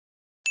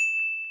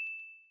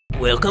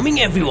Welcoming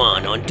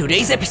everyone on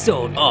today's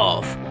episode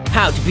of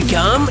How to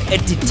Become a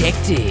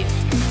Detective.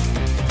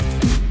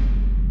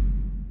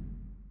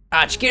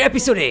 আজকের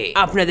এপিসোডে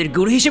আপনাদের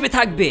গুরু হিসেবে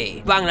থাকবে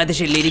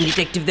বাংলাদেশের লিডিং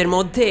ডিটেকটিভদের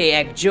মধ্যে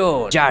একজন,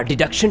 যার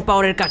ডিডাকশন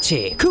পাওয়ারের কাছে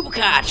খুব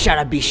কাজ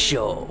সারা বিশ্ব।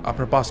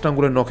 আপনার 5টা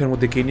আঙ্গুলের নখের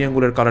মধ্যে কেনি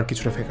আঙ্গুলের কালার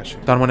কিছুটা ফ্যাকাশে,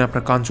 তার মানে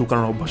আপনার কান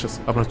চুলকানোর অভ্যাস আছে।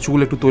 আপনার চুল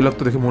একটু তৈলাক্ত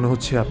দেখে মনে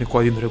হচ্ছে আপনি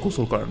কয়দিন ধরে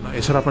গোসল করেন না।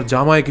 এছাড়া আপনার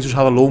জামায় কিছু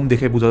সাদা লোম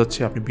দেখে বোঝা যাচ্ছে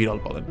আপনি বিড়াল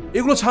পালেন।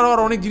 এগুলো ছাড়াও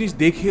আর অনেক জিনিস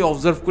দেখে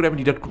অবজার্ভ করে আমি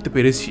ডিডাক্ট করতে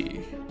পেরেছি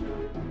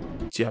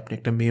যে আপনি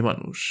একটা মেয়ে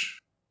মানুষ।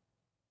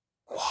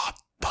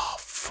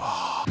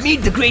 Meet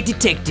the great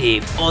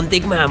detective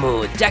Antik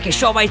Mahmud, যাকে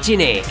সবাই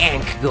চিনে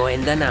Ank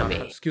Guyenda নামে।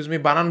 এক্সকিউজ মি,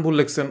 বানান ভুল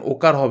লিখছেন,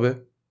 ওকার হবে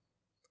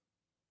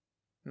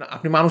না,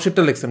 আপনি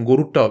মানুষেরটা লিখছেন,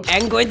 গরুরটা হবে।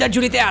 Ank Guyenda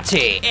জুড়িতে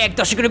আছে 1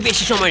 দশকের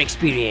বেশি সময়ের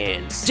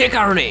এক্সপেরিয়েন্স, যে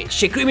কারণে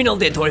সে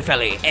ক্রিমিনালদের ধরে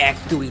ফেলে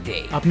 1-2-তে।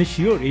 আপনি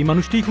শিওর এই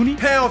মানুষটাই খুনি?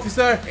 হ্যাঁ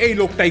অফিসার, এই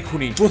লোকটাই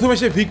খুনি। প্রথমে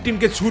সে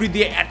ভিকটিমকে ছুরি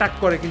দিয়ে অ্যাটাক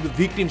করে, কিন্তু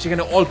ভিকটিম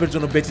সেখানে অল্পের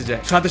জন্য বেঁচে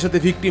যায়। সাথে সাথে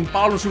ভিকটিম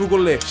পালানো শুরু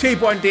করলে সেই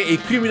পয়েন্টে এই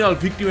ক্রিমিনাল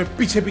ভিকটিমের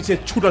পিছে পিছে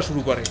ছুটা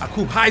শুরু করে, আর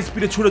খুব হাই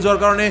স্পিডে ছুটে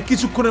যাওয়ার কারণে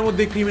কিছুক্ষণের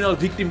মধ্যে ক্রিমিনাল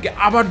ভিকটিমকে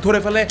আবার ধরে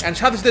ফেলে এন্ড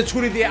সাথে সাথে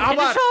ছুরি দিয়ে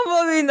আবার।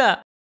 সম্ভবই না।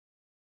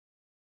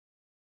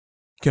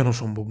 কেন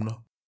সম্ভব না?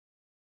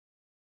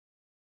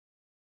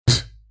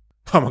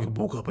 আমাকে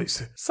বোকা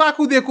পাইছে।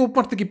 চাকু দিয়ে কোপ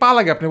মারতে কি পা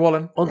লাগে আপনি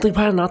বলেন? অন্তিক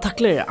ভাই না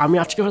থাকলে আমি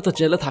আজকে হয়তো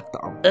জেলে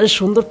থাকতাম, এই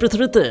সুন্দর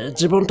পৃথিবীতে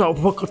জীবনটা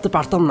উপভোগ করতে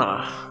পারতাম না।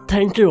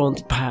 থ্যাংক ইউ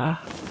অন্তিক ভাইয়া।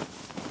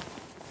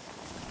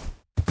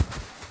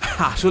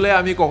 আসলে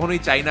আমি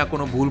কখনোই চাই না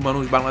কোনো ভুল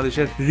মানুষ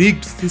বাংলাদেশের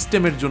রিগড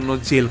সিস্টেমের জন্য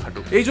জেল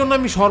খাটুক। এই জন্য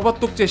আমি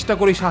সর্বাত্মক চেষ্টা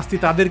করি শাস্তি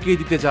তাদেরকেই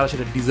দিতে যারা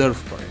সেটা ডিজার্ভ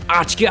করে।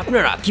 আজকে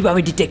আপনারা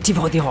কিভাবে ডিটেকটিভ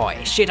হতে হয়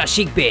সেটা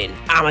শিখবেন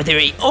আমাদের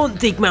এই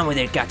অন্তিক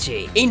মাহমুদের কাছে,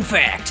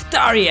 ইনফ্যাক্ট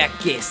তারই এক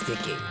কেস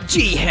থেকে।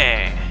 জি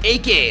হ্যাঁ, এই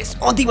কেস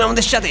অন্তিক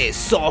মাহমুদের সাথে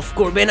সলভ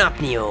করবেন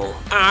আপনিও,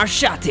 আর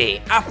সাথে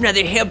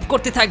আপনাদের হেল্প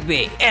করতে থাকবে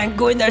অ্যাঙ্ক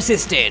গোয়েন্দার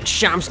অ্যাসিস্ট্যান্ট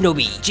শামস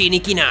নবী, যিনি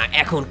কিনা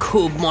এখন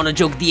খুব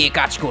মনোযোগ দিয়ে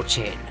কাজ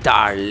করছেন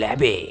তার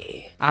ল্যাবে।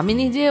 আমি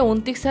নিজে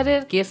অন্তিক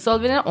স্যারের কেস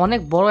সলভিংয়ের অনেক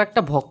বড়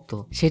একটা ভক্ত,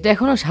 সেটা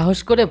এখনো সাহস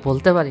করে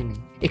বলতে পারিনি।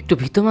 একটু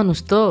ভীত মানুষ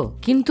তো,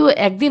 কিন্তু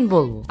একদিন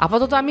বলবো।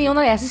 আপাতত আমি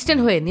ওনার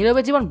অ্যাসিস্ট্যান্ট হয়ে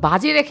নীরবে জীবন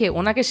বাজি রেখে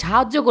ওনাকে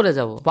সাহায্য করে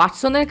যাব।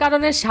 ওয়াটসনের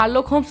কারণে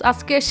শার্লক হোমস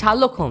আজকে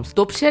শার্লক হোমস,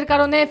 তোপসের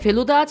কারণে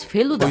ফেলুদা আজ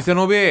ফেলুদা।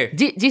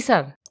 জি জি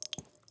স্যার।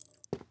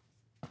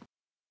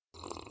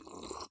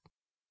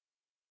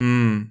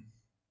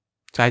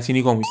 চাই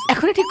চিনি কম হইছে,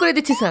 এখনই ঠিক করে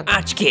দিচ্ছি স্যার।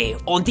 আজকে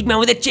অন্তিক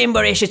মাহমুদের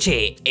চেম্বারে এসেছে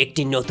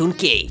একটি নতুন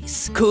কেস।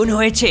 খুন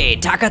হয়েছে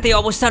ঢাকাতে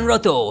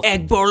অবস্থানরত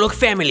এক বড়লোক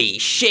ফ্যামিলি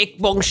শেখ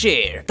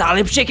বংশের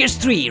তালেব শেখের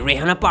স্ত্রী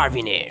রেহানা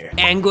পারভিনের।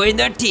 অ্যাঙ্ক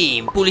গোয়েন্দার টিম,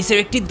 পুলিশের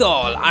একটি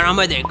দল আর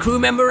আমাদের ক্রু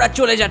মেম্বাররা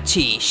চলে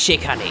যাচ্ছি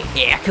সেখানে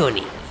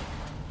এখনই।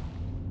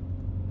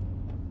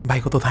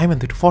 ভাই কত থাইমেন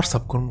তো একটু ফোর্স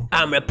আপ করবো।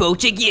 আমরা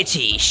পৌঁছে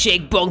গিয়েছি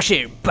শেখ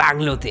বংশের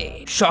বাংলোতে।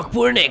 শখ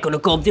পূরণে কোনো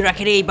কমতি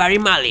রাখেন এই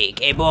বাড়ির মালিক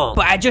এবং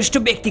বয়োজ্যেষ্ঠ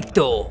ব্যক্তিত্ব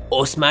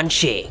ওসমান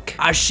শেখ,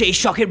 আর সেই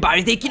শখের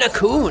বাড়িতেই কিনা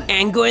খুন।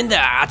 অ্যাঙ্ক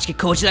গোয়েন্দা আজকে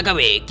খোঁজ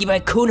লাগাবে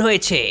কিভাবে খুন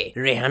হয়েছে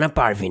রেহানা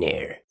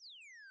পারভিনের।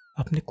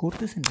 আপনি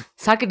করতেছেন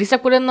স্যারকে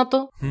ডিস্টার্ব করেন না তো?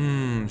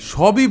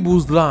 সবই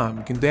বুঝলাম,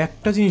 কিন্তু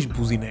একটা জিনিস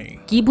বুঝি নাই।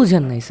 কি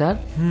বুঝেন নাই স্যার?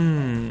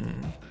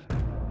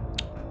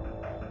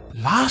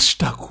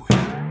 লাশটা কই?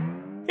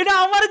 এটা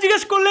আমারে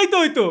জিজ্ঞেস করলেই তো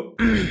হইতো।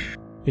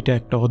 এটা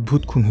একটা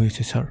অদ্ভুত খুন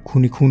হয়েছে স্যার।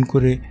 খুনি খুন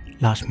করে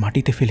লাশ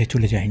মাটিতে ফেলে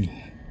চলে যায়নি।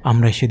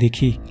 আমরা এসে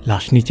দেখি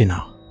লাশ নিচে না,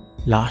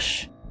 লাশ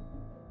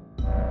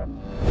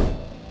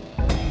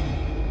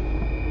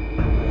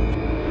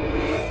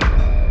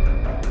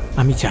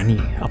আমি জানি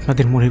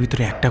আপনাদের মনের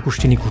ভিতরে একটা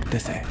কোশ্চেনই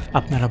ঘুরতেছে।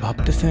 আপনারা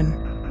ভাবতেছেন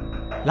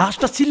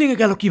লাশটা সিলিংয়ে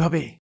গেল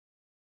কিভাবে?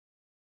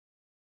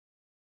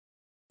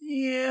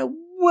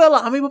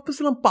 আমি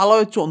ভাবতেছিলাম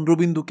পালায়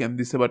চন্দ্রবিন্দু ক্যাম্প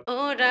দিছে, বাট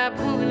ওরা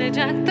ভুলে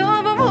যাক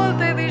তবু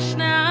বলতে দিস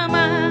না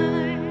আমায়।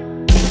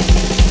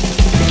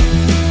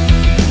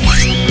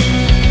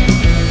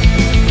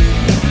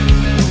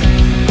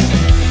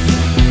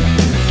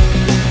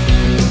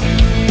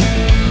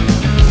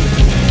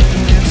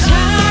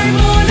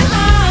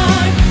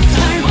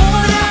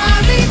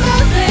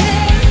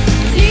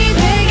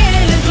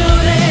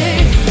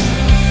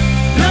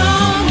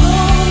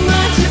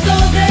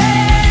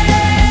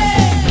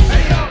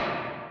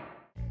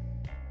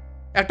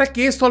 একটা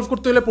কেস সলভ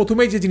করতে হলে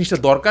প্রথমেই যে জিনিসটা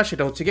দরকার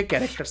সেটা হচ্ছে কি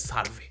ক্যারেক্টার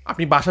সার্ভে।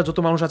 আপনি বাসা যত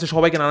মানুষ আছে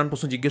সবাইকে নানান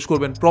প্রশ্ন জিজ্ঞেস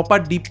করবেন। প্রপার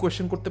ডিপ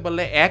কোয়েশ্চেন করতে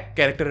পারলে এক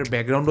ক্যারেক্টারের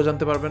ব্যাকগ্রাউন্ডও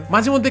জানতে পারবেন।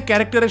 মাঝে মধ্যে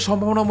ক্যারেক্টারের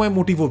সম্ভাবনাময়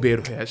মোটিভও বের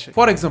হয়ে আসে।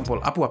 ফর এক্সাম্পল,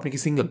 আপু আপনি কি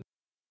সিঙ্গেল?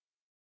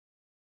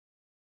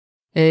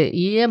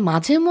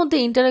 মাঝে মধ্যে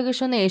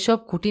ইন্টারোগেশনে এসব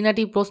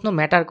খুঁটিনাটি প্রশ্ন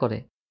ম্যাটার করে।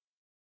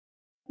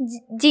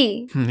 জি।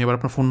 এবার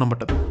আপনার ফোন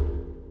নাম্বারটা দাও।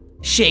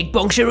 শেখ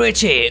বংশে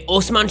রয়েছে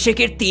ওসমান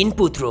শেখের 3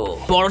 পুত্র।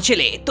 বড়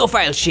ছেলে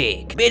তোফায়েল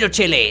শেখ, মেজ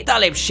ছেলে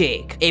তালেব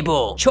শেখ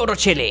এবং ছোট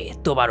ছেলে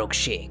তোবারক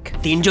শেখ।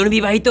 3 জন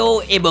বিবাহিত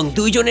এবং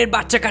 2 জনের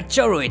বাচ্চা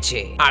কাচ্চাও রয়েছে।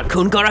 আর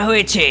খুন করা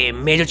হয়েছে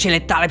মেজ ছেলে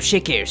তালেব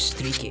শেখের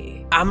স্ত্রীকে।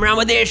 আমরা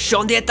আমাদের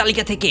সন্দেহের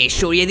তালিকা থেকে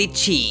সরিয়ে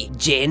দিচ্ছি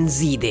জেন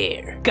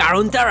জিদের,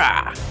 কারণ তারা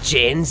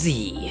gen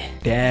G.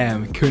 Damn,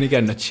 couldn't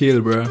get no chill,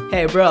 bro.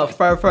 Hey bro,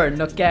 fur,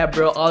 no cap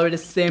bro, already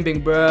simping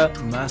bro.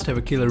 Must have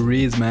a killer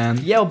reason, man.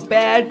 Yo,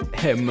 bad.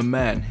 Hey, my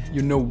man,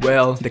 you know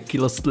well the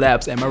killer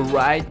slaps, am I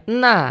right?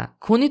 না,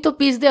 খুনি তো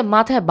piece দিয়ে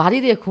মাথায় বাড়ি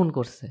দিয়ে খুন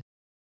করছে।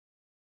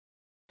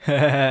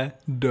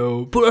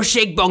 Dope. পুরো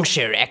শেখ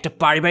বংশের একটা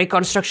পারিবারিক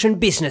কনস্ট্রাকশন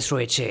বিজনেস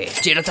রয়েছে,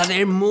 যেটা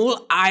তাদের মূল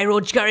আয়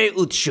রোজগারের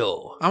উৎস।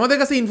 আমাদের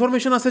কাছে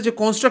ইনফরমেশন আছে যে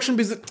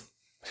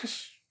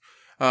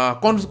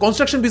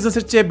কনস্ট্রাকশন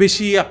বিজনেসের চেয়ে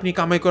বেশি আপনি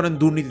কামাই করেন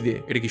দুর্নীতি দিয়ে।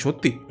 এটা কি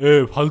সত্যি?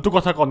 ফালতু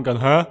কথা কনকান,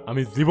 হ্যাঁ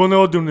আমি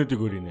জীবনেও দুর্নীতি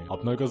করিনি।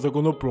 আপনার কাছে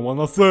কোনো প্রমাণ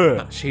আছে?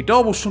 সেটা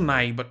অবশ্য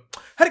নাই, বাট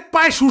আরে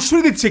পায়ে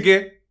সুরসুরি দিচ্ছে কে?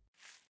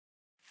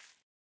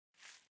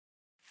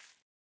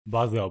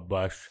 বাজে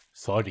অভ্যাস,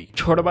 সরি।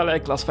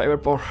 ছোটবেলায় ক্লাস 5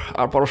 এর পর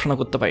আর পড়াশোনা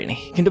করতে পারিনি,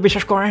 কিন্তু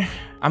বিশ্বাস করেন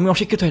আমি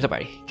অশিক্ষিত হতে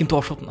পারি কিন্তু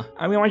অসৎ না।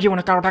 আমি আমার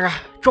জীবনে কারো টাকা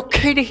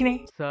চোখেই দেখিনি।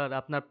 স্যার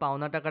আপনার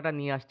পাওনা টাকাটা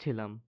নিয়ে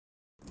আসছিলাম।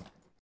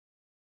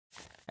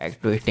 1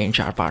 2 3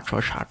 4 5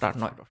 6 7 8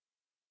 9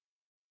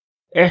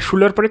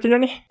 16 পরে কি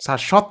জানি স্যার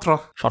 17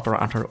 17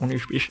 18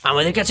 19 20।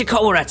 আমাদের কাছে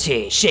খবর আছে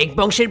শেখ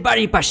বংশের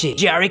বাড়ির পাশে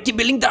যে আরেকটি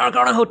বিল্ডিং দাঁড়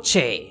করানো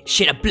হচ্ছে,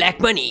 সেটা ব্ল্যাক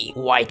মানি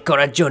হোয়াইট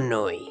করার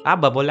জন্যই।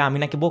 আব্বা বলে আমি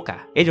নাকি বোকা,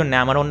 এই জন্য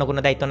আমার অন্য কোনো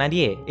দায়িত্ব না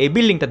দিয়ে এই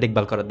বিল্ডিংটা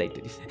দেখভাল করার দায়িত্ব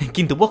দিছে।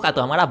 কিন্তু বোকা তো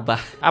আমার আব্বা।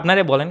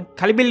 আপনারে বলেন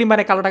খালি বিল্ডিং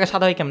মানে কালো টাকা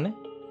সাদা হয় কেমনে?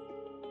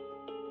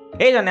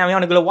 এই জন্য আমি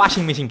অনেকগুলো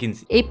ওয়াশিং মেশিন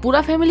কিনছি। এই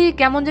পুরা ফ্যামিলি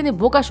কেমন জানি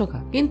বোকা শোকা,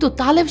 কিন্তু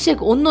তালেব শেখ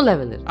অন্য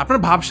লেভেলের। আপনার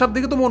ভাবসাব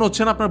দেখে তো মনে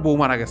হচ্ছে না আপনার বউ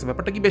মারা গেছে।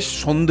 ব্যাপারটা কি বেশ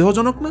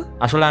সন্দেহজনক না?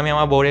 আসলে আমি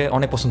আমার বউরে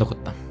অনেক পছন্দ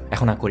করতাম,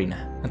 এখন আর করি না,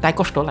 তাই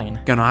কষ্ট লাগে না।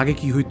 কেন, আগে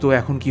কি হইতো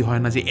এখন কি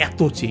হয় না যে এত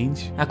চেঞ্জ?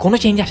 কোনো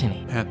চেঞ্জ আসেনি।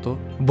 হ্যাঁ তো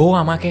বউ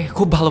আমাকে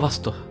খুব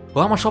ভালোবাসতো, ও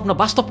আমার স্বপ্ন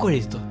বাস্তব করে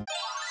দিত।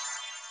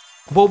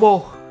 বউ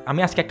আমি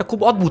আজকে একটা খুব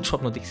অদ্ভুত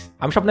স্বপ্ন দেখছি।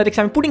 আমি স্বপ্নে দেখছি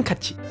আমি পুডিং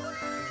খাচ্ছি।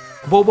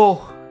 বউ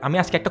আমি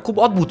আজকে একটা খুব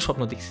অদ্ভুত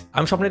স্বপ্ন দেখছি।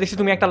 আমি স্বপ্নে দেখছি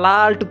তুমি একটা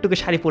লাল টুকটুকে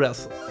শাড়ি পরে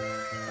আছো।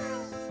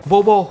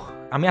 বউ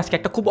আমি আজকে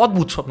একটা খুব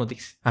অদ্ভুত স্বপ্ন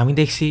দেখছি। আমি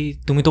দেখছি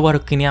তুমি তোমার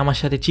কিনে আমার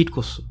সাথে চিট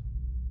করছো।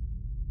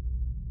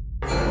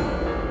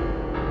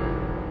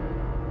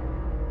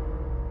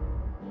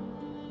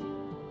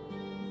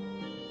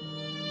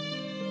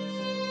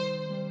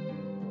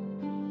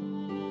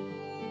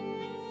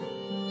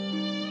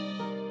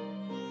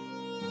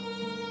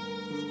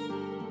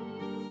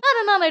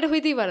 না না, এটা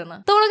হইতেই পারে না।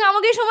 তোমরা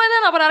আমাকেই সময়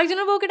দেন, আবার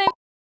আরেকজনের বউকে time.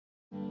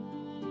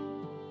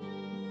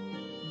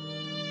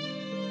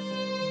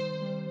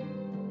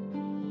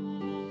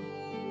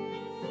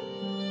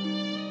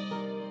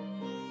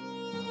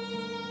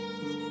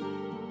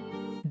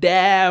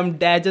 Damn,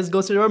 dad just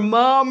goes to your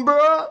mom,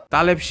 bro.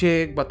 Taleb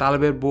Sheikh বা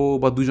তালেবের বউ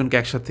বা দুজনকে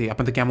একসাথে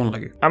আপনাদের কেমন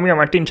লাগে? আমি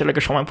আমার 3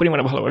 ছেলেকে সমান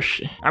পরিমাণে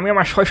ভালোবাসি। আমি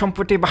আমার সয়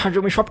সম্পত্তি, বাসা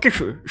জমি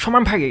সবকিছু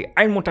সমান ভাগে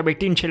আইন মোতাবেক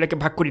 3 ছেলেকে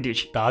ভাগ করে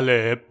দিয়েছি। তাহলে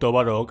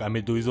তোবারক আমি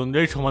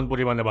দুইজনকেই সমান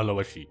পরিমাণে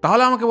ভালোবাসি।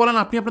 তাহলে আমাকে বলেন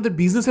আপনি আপনাদের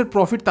বিজনেসের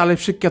প্রফিট তালেব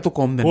শেখ কত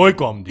কম দেন? ওই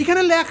কম দিই।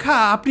 এখানে লেখা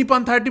আপনি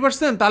পান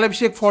 30%, তালেব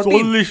শেখ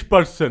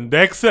 40%।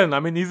 দেখছেন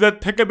আমি নিজের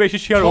থেকে বেশি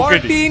শেয়ার ওকে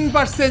দিই।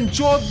 14%,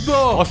 14।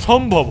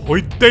 অসম্ভব,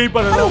 হইতেই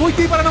পারে না।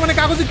 হইতেই পারে না মানে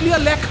কাগজে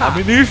ক্লিয়ার লেখা।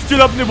 আমি নিশ্চিত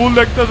আপনি ভুল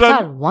দেখতেছেন।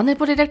 স্যার 1 এর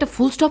পর এটা একটা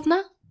ফুল স্টপ না?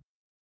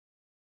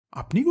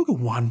 আপনি ওকে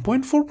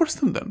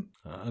 1.4% দেন?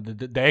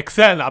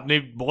 দেখছেন, আপনি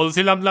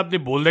বলছিলাম না আপনি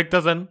ভুল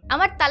দেখতেছেন।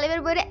 আমার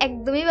তালেবের বইরে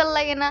একদমই ভালো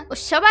লাগে না, ও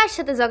সবার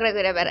সাথে ঝগড়া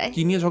করে বেড়ায়।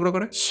 কি নিয়ে ঝগড়া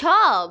করে?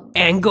 সব।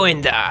 অ্যাঙ্ক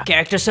গোয়েন্দা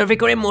ক্যারেক্টার সার্ভে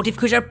করে মোটিভ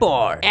খোঁজার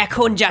পর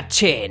এখন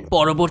যাচ্ছেন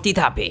পরবর্তী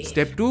ধাপে।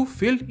 Step 2,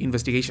 field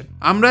investigation.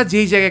 আমরা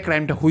যেই জায়গায়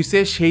ক্রাইমটা হয়েছে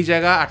সেই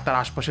জায়গা আর তার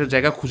আশপাশের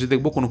জায়গা খুঁজে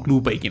দেখবো কোনো ক্লু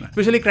পাই কিনা।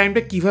 স্পেশালি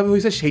ক্রাইমটা কিভাবে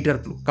হয়েছে সেইটার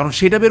ক্লু, কারণ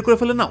সেটা বের করে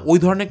ফেলে না ওই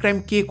ধরনের ক্রাইম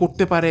কে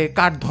করতে পারে,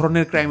 কার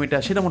ধরনের ক্রাইম এটা,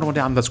 সেটা মোটামুটি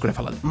আন্দাজ করে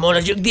ফেলা যায়।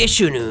 মনোযোগ দিয়ে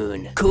শুনুন,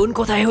 খুন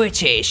কোথায়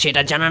হয়েছে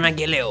সেটা জানা না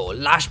গেলেও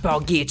লাশ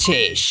পাওয়া গিয়েছে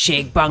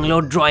শেখ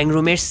বাংলোর ড্রয়িং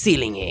রুমের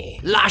সিলিং এ।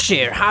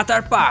 লাশের হাত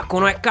আর পা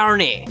কোনো এক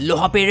কারণে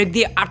লোহা পেরেক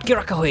দিয়ে আটকে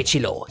রাখা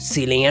হয়েছিল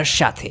সিলিং এর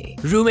সাথে।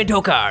 রুমে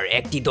ঢোকার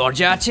একটি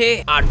দরজা আছে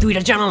আর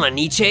 2টা জানালা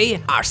নিচেই,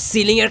 আর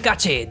সিলিং এর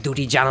কাছে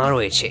 2টি জানালা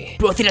রয়েছে।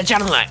 প্রতিটা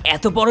জানালা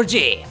এত বড়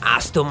যে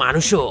আস্ত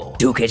মানুষও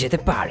ঢুকে যেতে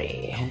পারে।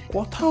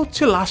 কথা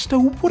হচ্ছে লাশটা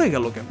উপরে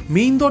গেল কেন?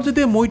 মেইন দরজা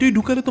দিয়ে মইটাই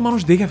ঢুকালে তো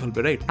মানুষ দেখে ফেলবে,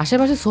 রাইট?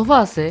 আশেপাশে সোফা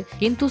আছে,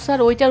 কিন্তু স্যার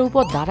ওইটার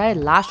উপর দাঁড়ায়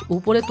লাশ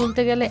উপরে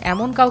তুলতে গেলে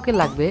এমন কাউকে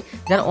লাগবে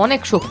যার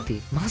অনেক শক্তি,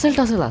 মাসেল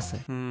টাসেল আছে।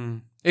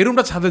 এই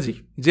রুমটা ছাদে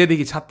যে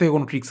দেখি ছাদ থেকে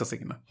কোনো ট্রিক্স আছে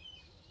কিনা।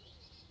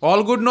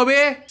 অল গুড নবে।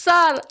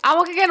 স্যার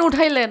আমাকে কেন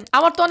উঠাইলেন?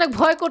 আমার তো অনেক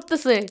ভয়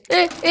করতেছে।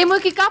 এই মই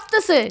কি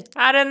কাঁপতেছে?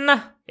 আরে না,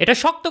 এটা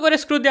শক্ত করে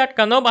স্ক্রু দিয়ে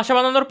আটকানো, বাসা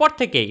বানানোর পর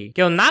থেকেই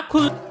কেউ না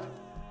খুল।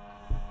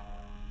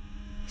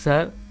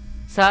 স্যার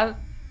স্যার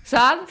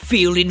স্যার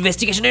ফিল্ড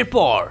ইনভেস্টিগেশনের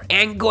পর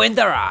অ্যাঙ্ক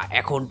গোয়েন্দারা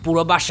এখন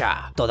পুরো বাসা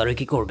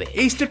তদারকি করবে।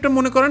 এই স্টেপটা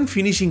মনে করেন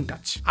ফিনিশিং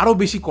টাচ। আরো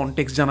বেশি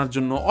কনটেক্সট জানার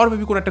জন্য, অর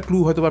মেবি কোনো একটা ক্লু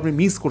হয়তো আপনি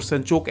মিস করছেন,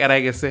 চোখ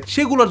এড়ায় গেছে,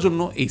 সেগুলোর জন্য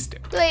এই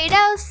স্টেপ। তো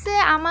এটা হচ্ছে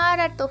আমার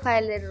আর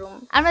তোফাইলের রুম।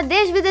 আমরা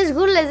দেশ বিদেশ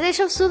ঘুরলে যে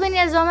সব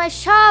সুভেনিয়ার জমায়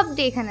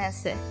সবটি এখানে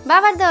আছে।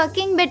 বাবার দেওয়া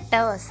কিং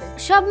বেডটাও আছে।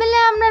 সব মিলে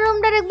আমরা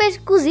রুমটারে বেশ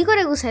কুজি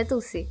করে গুছাই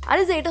তুলছি।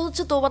 আরে যে এটা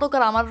হচ্ছে তোবারক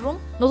আর আমার রুম।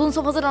 নতুন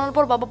সোফা সেট আনার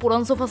পর বাবা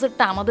পুরান সোফা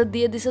সেটটা আমাদের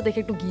দিয়ে দিছে, দেখে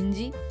একটু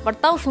ঘিঞ্জি, বাট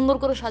তাও সুন্দর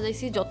করে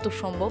সাজাইছি যত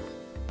সম্ভব।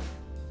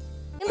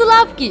 কিন্তু কিন্তু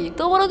লাভ কি,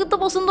 তোমারও কিন্তু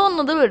পছন্দ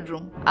অন্যদের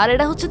বেডরুম, আর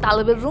এটা হচ্ছে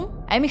তালেবের room.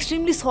 I am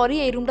extremely sorry,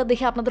 এই রুমটা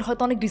দেখে আপনাদের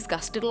হয়তো অনেক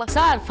ডিসগাস্টেড লাগছে।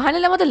 স্যার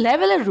ফাইনালি আমাদের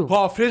লেভেলের রুম।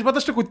 ফ্রেশ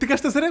বাতাসটা কই থেকে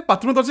আসতেছে রে?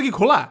 বাথরুমের দরজা কি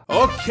খোলা?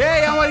 ওকে,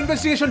 আমার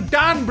ইনভেস্টিগেশন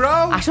ডান ব্রো।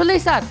 আসলে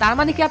স্যার তার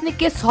মানে কি আপনি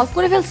কেস সলভ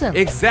করে ফেলছেন?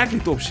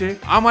 এক্স্যাক্টলি তোপসে,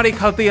 আমার এই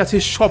খালতেই আছে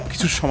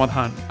সবকিছুর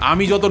সমাধান।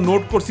 আমি যত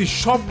নোট করছি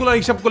সবগুলোর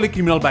হিসাব করলে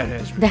ক্রিমিনাল বাইরে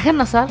আসবে। দেখেন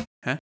না স্যার।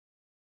 হ্যাঁ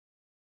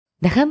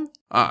দেখেন।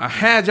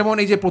 হ্যাঁ, যেমন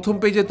এই যে প্রথম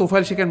পেজে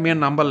তোফাইল শেখের মেয়ের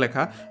নাম্বার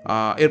লেখা,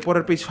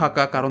 এরপরের পেজ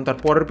ফাঁকা, কারণ তার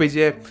পরের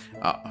পেজে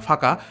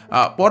ফাঁকা,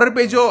 পরের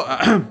পেজও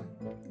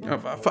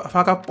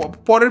ফাঁকা,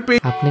 পরের পেজ।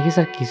 আপনি কি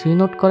স্যার কিছুই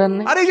নোট করেন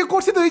না? আরে এই যে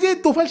করছি তো, এই যে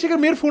তোফাইল শেখের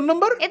মেয়ের ফোন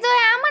নাম্বার। এ তো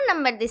আমার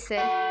নাম্বার দিছে।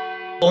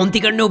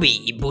 অন্তিক আর নবী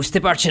বুঝতে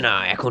পারছে না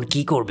এখন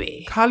কি করবে।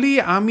 খালি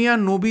আমি আর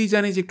নবী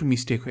জানি যে একটু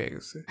মিস্টেক হয়ে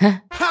গেছে।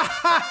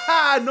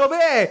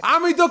 নবে,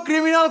 আমি তো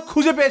ক্রিমিনাল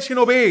খুঁজে পেয়েছি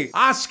নবী।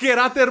 আজকে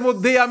রাতের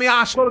মধ্যেই আমি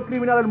আসল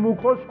ক্রিমিনালের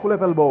মুখোশ খুলে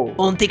ফেলবো।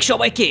 অন্তিক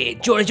সবাইকে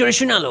জোরে জোরে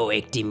শোনালো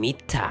একটি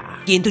মিথ্যা,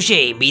 কিন্তু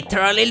সেই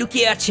মিথ্যার আড়ালে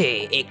লুকিয়ে আছে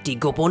একটি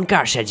গোপন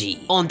কারসাজি।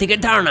 অন্তিকের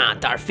ধারণা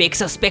তার ফেক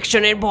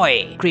সাসপেকশনের ভয়ে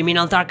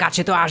ক্রিমিনাল তার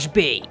কাছে তো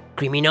আসবেই।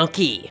 ক্রিমিনাল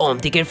কি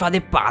অন্তিকের ফাঁদে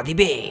পা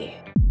দিবে?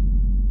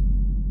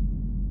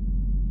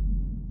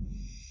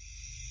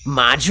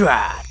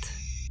 মাঝরাত।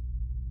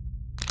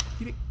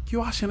 কেউ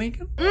আসে নাই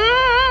কেন?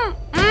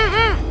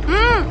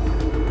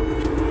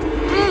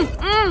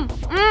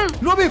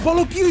 নবী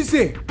বলো কি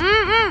হয়েছে?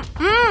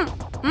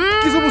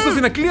 কিছু বুঝতেছি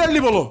না,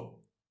 ক্লিয়ারলি বলো।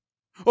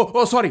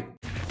 ও সরি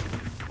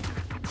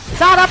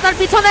স্যার, আপনার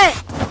পিছনে।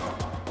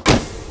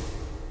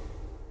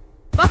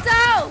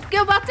 বাঁচাও,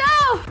 কেউ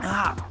বাঁচাও।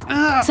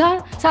 স্যার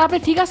স্যার আপনি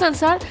ঠিক আছেন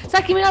স্যার?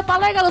 স্যার ক্রিমিনাল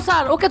পালাই গেল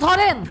স্যার, ওকে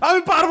ধরেন। আমি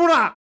পারবো না।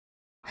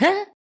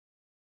 হ্যাঁ,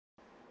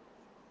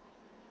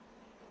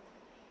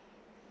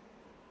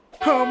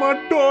 আমার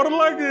ডর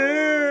লাগে।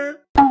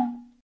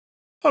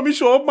 আমি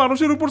সব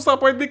মানুষের উপর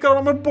চাপাই দিই কারণ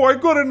আমার ভয়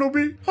করে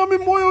নবী। আমি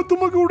ময়েও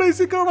তোমাকে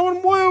উঠাইছি কারণ আমার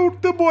ময়ে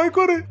উঠতে ভয়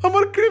করে,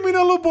 আমার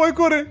ক্রিমিনালও ভয়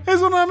করে। এই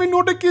জন্য আমি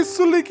নোটে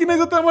কিছু লিখি না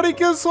যাতে আমার এই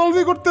কেস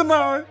সলভই করতে না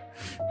হয়।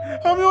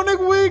 আমি অনেক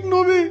উইক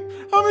নবী,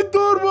 আমি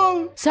দুর্বল।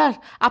 স্যার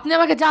আপনি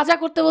আমাকে যা যা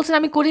করতে বলছেন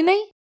আমি করি নাই।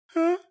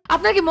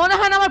 আপনার কি মনে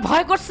হয় না আমার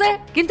ভয় করছে?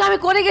 কিন্তু আমি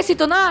করে গেছি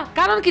তো না।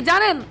 কারণ কি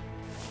জানেন?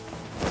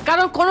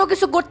 কারণ কোনো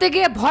কিছু করতে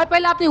গিয়ে ভয়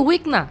পাইলে আপনি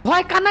উইক না,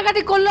 ভয়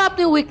কান্নাকাটি করলেও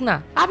আপনি উইক না।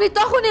 আপনি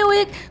তখনই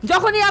উইক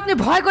যখনই আপনি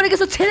ভয় করে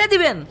কিছু ছেড়ে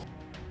দিবেন।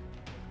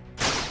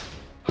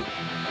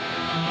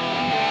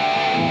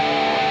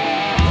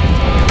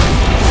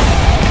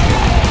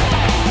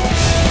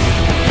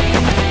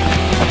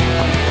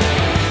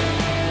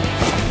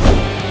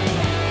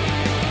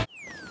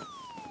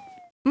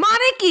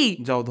 মানে কি?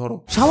 যাও ধরো।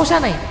 সমস্যা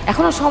নাই,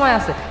 এখনো সময়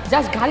আছে।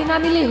 জাস্ট গাড়ি না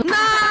নিলেই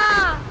না।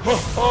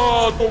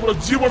 তোমরা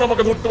জীবন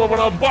আমাকে ধরতে পারবে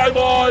না। Bye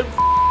bye.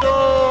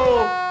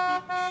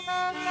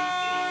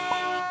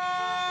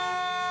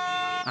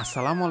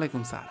 আসসালামু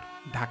আলাইকুম স্যার,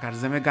 ঢাকার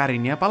জ্যামে গাড়ি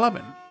নিয়ে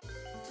পালাবেন?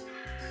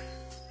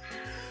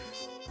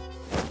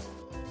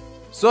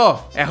 সো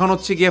এখন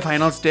হচ্ছে গিয়ে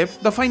final step,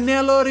 the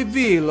final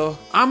reveal.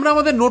 আমরা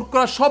আমাদের নোট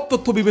করা সব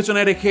তথ্য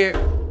বিবেচনায় রেখে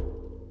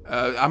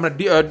আমরা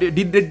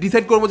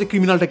ডিসাইড করবো যে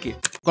ক্রিমিনালটা কে।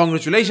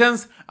 কংগ্রেচুলেশনস,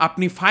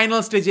 আপনি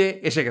ফাইনাল স্টেজে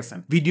এসে গেছেন।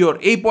 ভিডিওর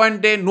এই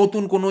পয়েন্টে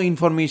নতুন কোনো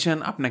ইনফরমেশন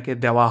আপনাকে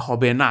দেওয়া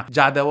হবে না,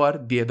 যা দেওয়ার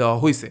দিয়ে দেওয়া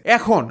হয়েছে।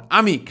 এখন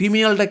আমি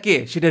ক্রিমিনালটা কে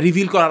সেটা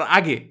রিভিল করার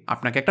আগে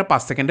আপনাকে একটা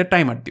 5 সেকেন্ডের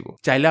টাইমার দিব।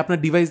 চাইলে আপনার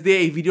ডিভাইস দিয়ে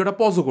এই ভিডিওটা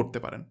পজও করতে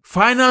পারেন।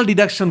 ফাইনাল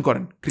ডিডাকশন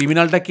করেন,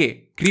 ক্রিমিনালটা কে,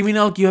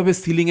 ক্রিমিনাল কিভাবে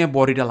সিলিং এ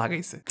বডিটা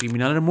লাগাইছে,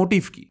 ক্রিমিনালের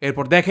মোটিভ কি,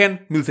 এরপর দেখেন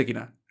মিলছে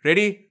কিনা।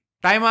 Ready,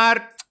 timer.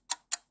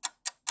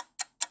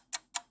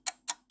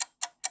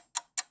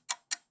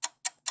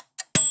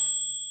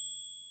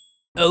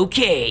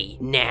 Okay,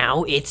 now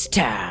it's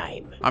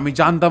time. আমি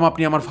জানতাম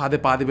আপনি আমার ফাঁদে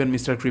পা দিবেন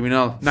মিস্টার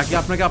ক্রিমিনাল। নাকি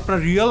আপনাকে আপনার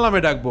রিয়েল নামে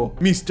ডাকবো,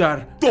 mister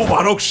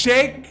Tobarak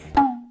Sheikh?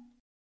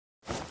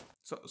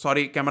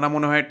 Sorry, camera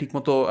মনে হয়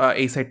ঠিকমতো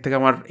এই সাইড থেকে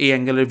আমার এই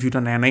অ্যাঙ্গেলের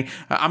ভিউটা নেয় নাই।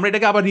 আমরা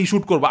এটাকে আবার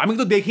রিশুট করবো। আমি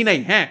তো দেখি নাই।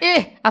 হ্যাঁ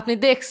আপনি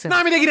দেখছেন না?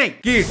 আমি দেখি নাই।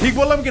 কি ঠিক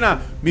বললাম কিনা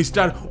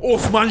মিস্টার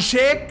ওসমান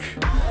শেখ?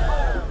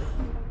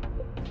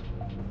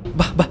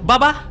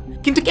 বাবা,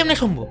 কিন্তু কেমনে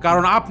সম্ভব?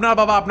 কারণ আপনার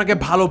বাবা আপনাকে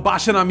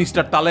ভালোবাসে না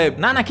মিস্টার তালেব।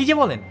 না না, কি যে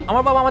বলেন,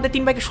 আমার বাবা আমাদের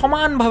 3 ভাইকে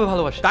সমানভাবে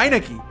ভালোবাসে। তাই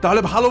নাকি?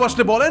 তাহলে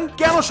ভালোবাসলে বলেন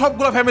কেন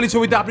সবগুলো ফ্যামিলি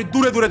ছবিতে আপনি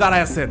দূরে দূরে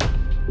দাঁড়ায় আছেন?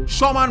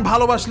 সমান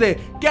ভালোবাসলে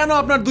কেন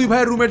আপনার 2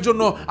 ভাইয়ের রুমের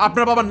জন্য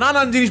আপনার বাবা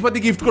নানান জিনিসপাতি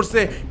গিফট করছে,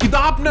 কিন্তু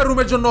আপনার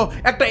রুমের জন্য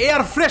একটা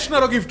এয়ার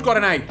ফ্রেশনারও গিফট করে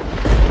নাই?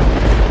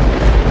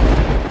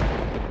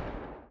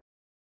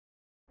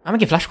 আমি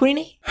কি ফ্ল্যাশ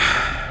করিনি?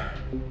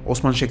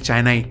 ওসমান শেখ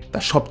চায় নাই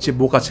তার সবচেয়ে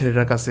বোকা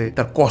ছেলেটার কাছে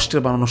তার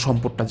কষ্টের বানানো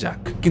সম্পদটা যাক,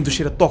 কিন্তু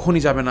সেটা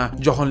তখনই যাবে না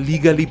যখন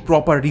লিগালি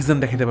প্রপার রিজন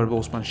দেখাতে পারবে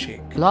ওসমান শেখ।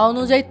 ল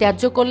অনুযায়ী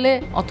ত্যায্য করলে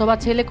অথবা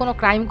ছেলে কোনো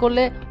ক্রাইম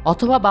করলে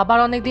অথবা বাবার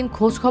অনেকদিন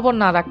খোঁজ খবর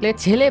না রাখলে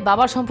ছেলে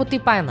বাবার সম্পত্তি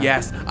পায় না।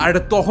 ইয়েস, আর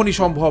এটা তখনই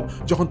সম্ভব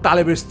যখন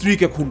তালেবের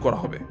স্ত্রীকে খুন করা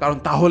হবে। কারণ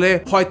তাহলে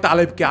হয়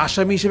তালেবকে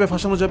আসামি হিসেবে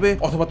ফাঁসানো যাবে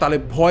অথবা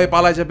তালেব ভয়ে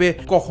পালায় যাবে,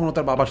 কখনো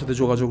তার বাবার সাথে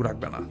যোগাযোগ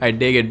রাখবে না। I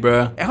ডিগ it bro.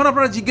 এখন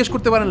আপনারা জিজ্ঞেস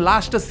করতে পারেন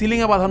লাশটা সিলিং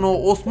এ বাঁধানো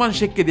ওসমান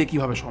শেখকে দিয়ে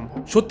কিভাবে সম্ভব?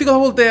 সত্যি কথা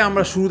বলতে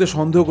আমরা শুরুতে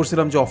সন্দেহ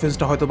করছিলাম যে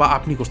অফেন্সটা হয়তো বা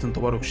আপনি করতেন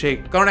তোবারক শেখ,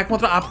 কারণ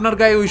একমাত্র আপনার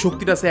গায়ে ওই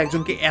শক্তিটা আছে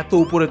একজনকে এত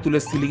উপরে তুলে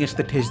সিলিং এর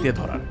সাথে ঠেস দিয়ে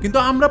ধরার। কিন্তু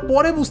আমরা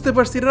পরে বুঝতে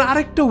পারছি এর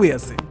আরেকটা ওয়ে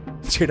আছে,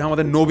 সেটা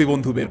আমাদের নবী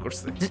বন্ধু বের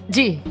করছে।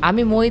 জি,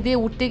 আমি মই দিয়ে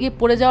উঠতে গিয়ে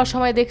পড়ে যাওয়ার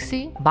সময় দেখছি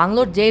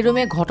বাংলোর যেই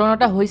রুমে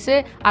ঘটনাটা হয়েছে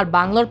আর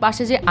বাংলোর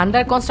পাশে যে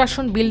আন্ডার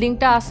কনস্ট্রাকশন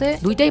বিল্ডিংটা আছে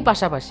দুইটাই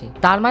পাশাপাশি।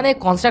 তার মানে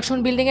কনস্ট্রাকশন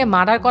বিল্ডিং এ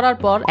মার্ডার করার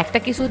পর একটা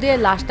কিছু দিয়ে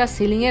লাশটা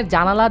সিলিং এর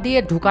জানালা দিয়ে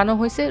ঢুকানো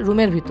হয়েছে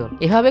রুমের ভিতর।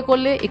 এভাবে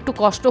করলে একটু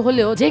কষ্ট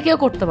হলেও যে কেউ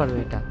করতে পারবে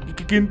এটা।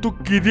 কিন্তু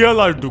কি দিয়া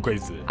লাশ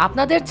ঢুকাইছে?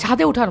 আপনাদের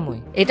ছাদে ওঠার মই।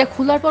 এটা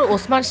খোলার পর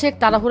ওসমান শেখ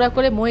তাড়াহুড়া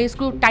করে মই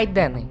স্ক্রু টাইট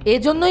দেয় নাই,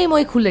 এজন্যই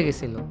মই খুলে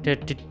গেছিল।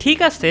 ঠিক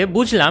আছে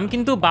বুঝলাম,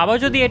 কিন্তু বাবা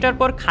যদি এটার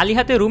পর খালি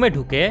হাতে রুমে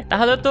ঢুকে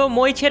তাহলে তো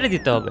মই ছেড়ে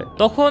দিতে হবে,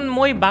 তখন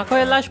মই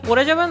বাকয়ের লাশ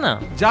পড়ে যাবে না?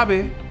 যাবে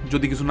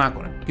যদি কিছু না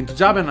করেন, কিন্তু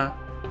যাবে না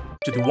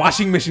যদি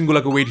ওয়াশিং মেশিন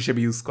গুলোকে ওয়েট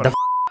হিসেবে ইউজ করে।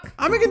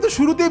 আমি কিন্তু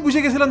শুরুতেই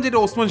বুঝে গেছিলাম যে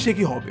এটা ওসমান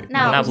শেখই হবে।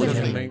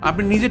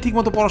 আপনি নিজে ঠিক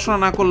মতো পড়াশোনা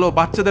না করলেও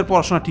বাচ্চাদের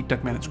পড়াশোনা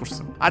ঠিকঠাক ম্যানেজ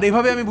করছেন, আর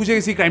এভাবে আমি বুঝে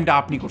গেছি ক্রাইমটা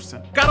আপনি করছেন,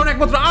 কারণ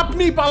একমাত্র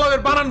আপনি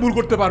পালাবের বানান ভুল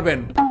করতে পারবেন।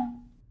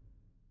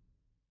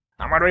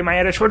 আমার ওই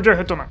মায়ের সহ্য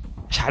হতো না,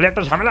 সালে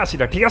একটা ঝামেলা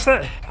ছিল, ঠিক আছে?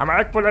 আমার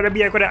এক পোলারে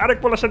বিয়ে করে আরেক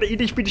পোলার সাথে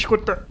ইটিশ পিটিশ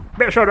করতো,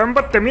 বেসরম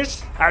বদতমিজ।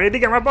 আর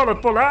এদিকে আমার বলদ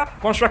পোলা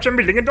কনস্ট্রাকশন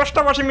বিল্ডিং এ 10টা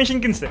ওয়াশিং মেশিন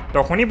কিনছে।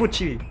 তখনই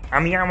বুঝছি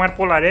আমি আমার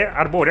পোলারে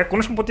আর বউরে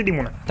কোনো সম্পত্তি দিব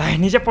না। তাই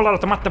নিজে পোলারে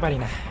তো মারতে পারি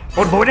না,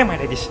 ওর বউরে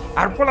মারে দিস,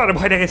 আর পোলারে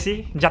ভয় রেখেছি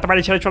যাতে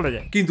বাড়ি ছেড়ে চলে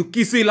যায়। কিন্তু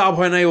কিছুই লাভ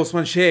হয় নাই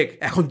ওসমান শেখ,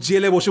 এখন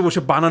জেলে বসে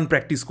বসে বানান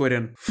প্র্যাকটিস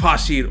করেন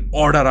ফাঁসির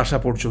অর্ডার আসা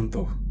পর্যন্ত।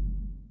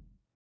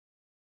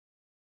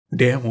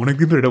 ড্যাম,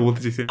 অনেকদিন ধরে এটা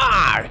বলতে চাইছেন।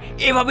 আর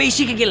এভাবেই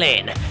শিখে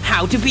গেলেন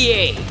how to B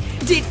a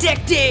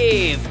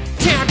detective.